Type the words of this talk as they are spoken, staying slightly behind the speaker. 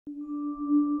Hi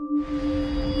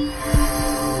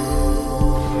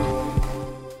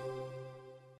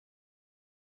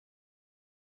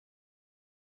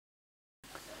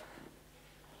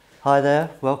there,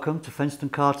 welcome to Flintstone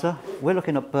Carter. We're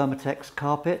looking at Burmatex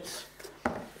carpets.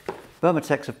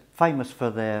 Burmatex are famous for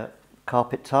their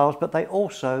carpet tiles, but they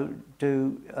also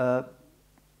do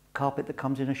carpet that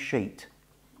comes in a sheet,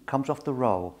 comes off the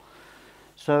roll.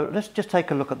 So let's just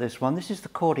take a look at this one. This is the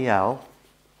Cordiale.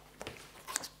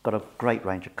 It's got a great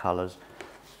range of colours.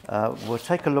 We'll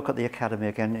take a look at the Academy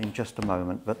again in just a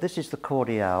moment, but this is the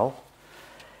Cordiale.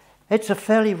 It's a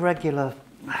fairly regular,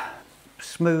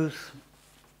 smooth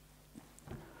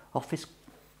office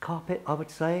carpet, I would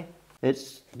say.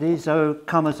 These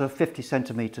come as a 50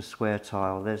 centimetre square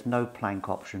tile. There's no plank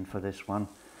option for this one.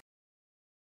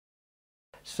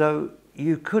 So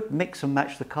you could mix and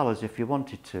match the colours if you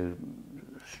wanted to.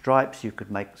 Stripes, you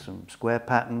could make some square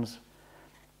patterns.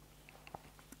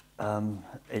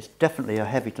 It's definitely a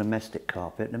heavy domestic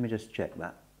carpet. Let me just check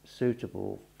that.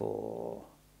 Suitable for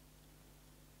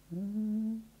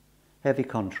heavy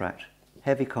contract.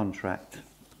 Heavy contract.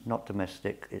 Not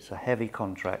domestic, it's a heavy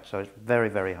contract, so it's very,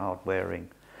 very hard wearing.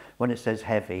 When it says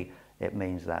heavy, it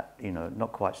means that, you know,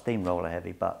 not quite steamroller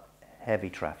heavy, but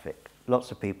heavy traffic. Lots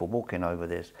of people walking over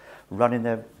this, running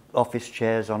their office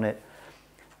chairs on it.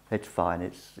 It's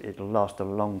fine, it'll last a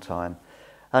long time.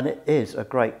 And it is a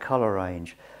great colour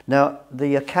range. Now,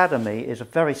 the Academy is a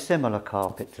very similar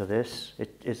carpet to this.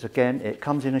 It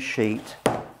comes in a sheet.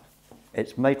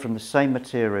 It's made from the same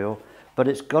material, but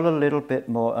it's got a little bit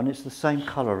more, and it's the same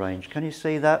colour range. Can you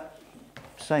see that?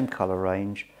 Same colour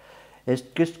range. It's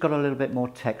just got a little bit more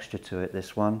texture to it,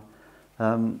 this one.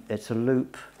 It's a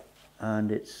loop,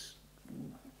 and it's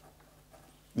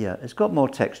got more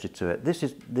texture to it. This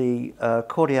is the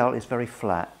Cordiale is very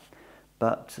flat,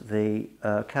 but the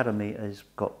Academy has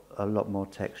got a lot more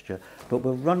texture. But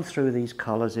we'll run through these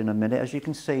colours in a minute. As you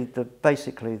can see,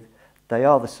 basically they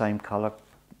are the same colour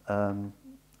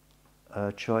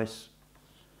choice.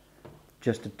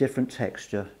 Just a different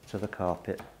texture to the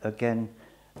carpet. Again,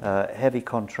 heavy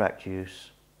contract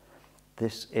use.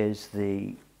 This is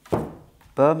the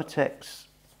Burmatex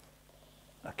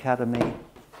Academy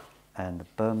and the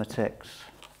Burmatex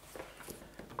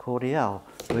Cordiale.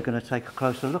 We're going to take a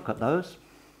closer look at those.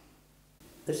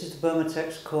 This is the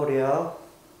Burmatex Cordiale.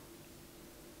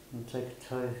 We'll take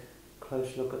a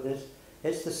close look at this.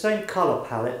 It's the same colour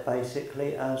palette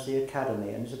basically as the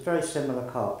Academy, and it's a very similar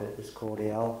carpet, this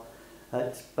Cordiale.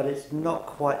 But it's not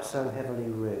quite so heavily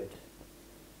ribbed.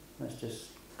 Let's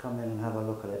just come in and have a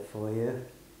look at it for you.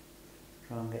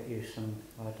 Try and get you some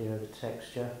idea of the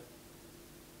texture.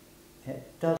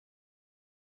 It does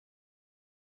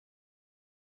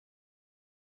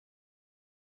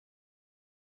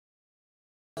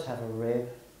have a rib,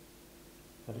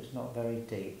 but it's not very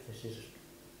deep. This is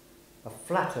a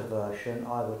flatter version,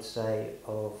 I would say,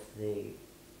 of the, I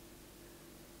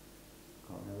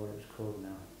can't remember what it was called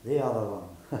now. The other one.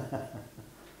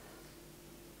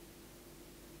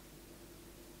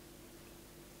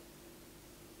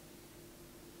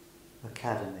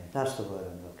 Academy, that's the word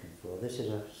I'm looking for. This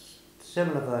is a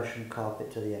similar version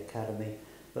carpet to the Academy,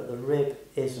 but the rib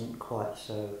isn't quite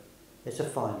so, it's a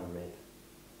finer rib.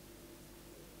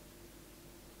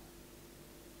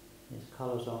 These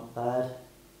colours aren't bad.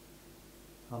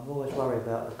 I'm always worried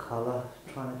about the colour,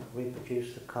 trying to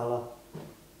reproduce the colour.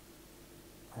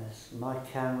 There's my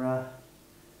camera,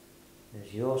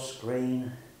 there's your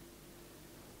screen.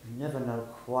 You never know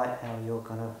quite how you're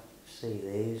going to see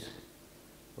these,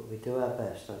 but we do our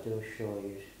best, I do assure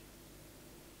you,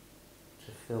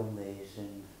 to film these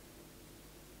in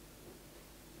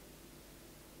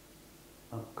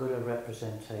as good a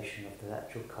representation of the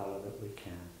actual colour that we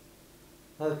can.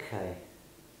 Okay,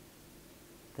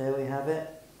 there we have it,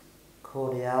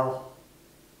 Cordiale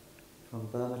from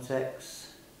Burmatex.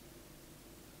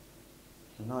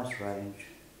 A nice range,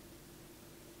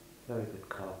 very good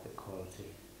carpet quality.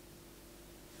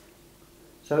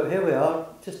 So here we are,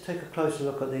 just take a closer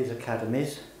look at these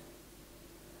Academies.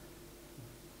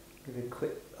 Give you a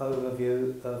quick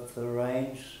overview of the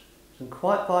range. Some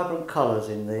quite vibrant colours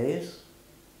in these.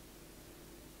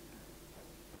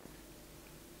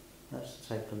 Let's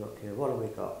take a look here, what have we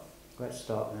got? Let's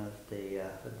start now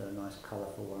with the nice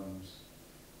colourful ones.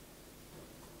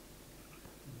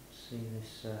 Let's see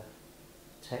this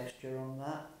texture on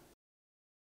that.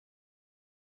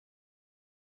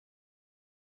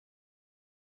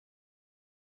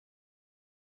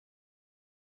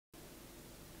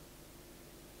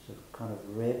 So kind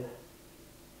of rib.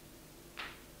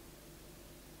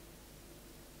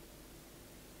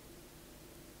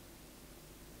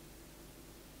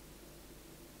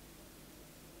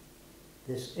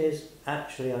 This is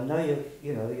actually, I know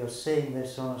you're seeing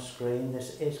this on a screen,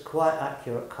 this is quite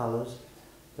accurate colours,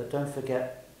 but don't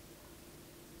forget,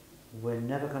 we're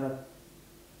never going to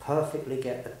perfectly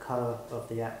get the colour of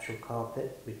the actual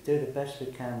carpet. We do the best we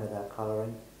can with our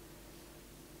colouring,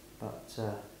 but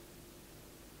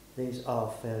these are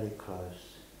fairly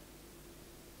close.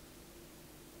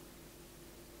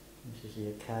 This is the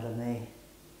Academy.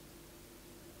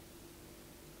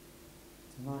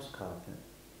 It's a nice carpet.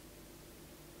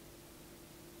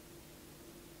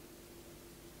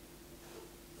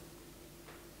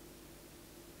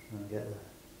 And get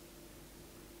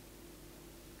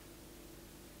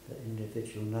the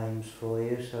individual names for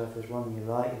you, so if there's one you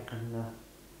like, you can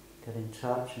get in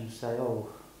touch and say, oh,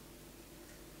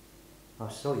 I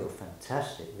saw your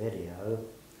fantastic video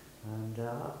and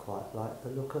I quite like the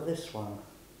look of this one.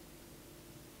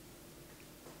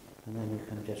 And then you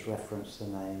can just reference the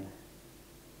name.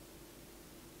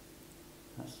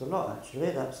 That's the lot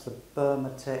actually, that's the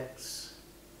Burmatex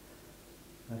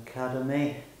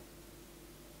Academy.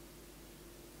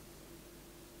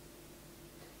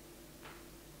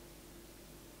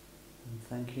 And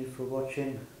thank you for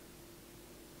watching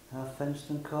our fenced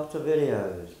and carter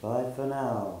videos. Bye for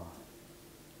now.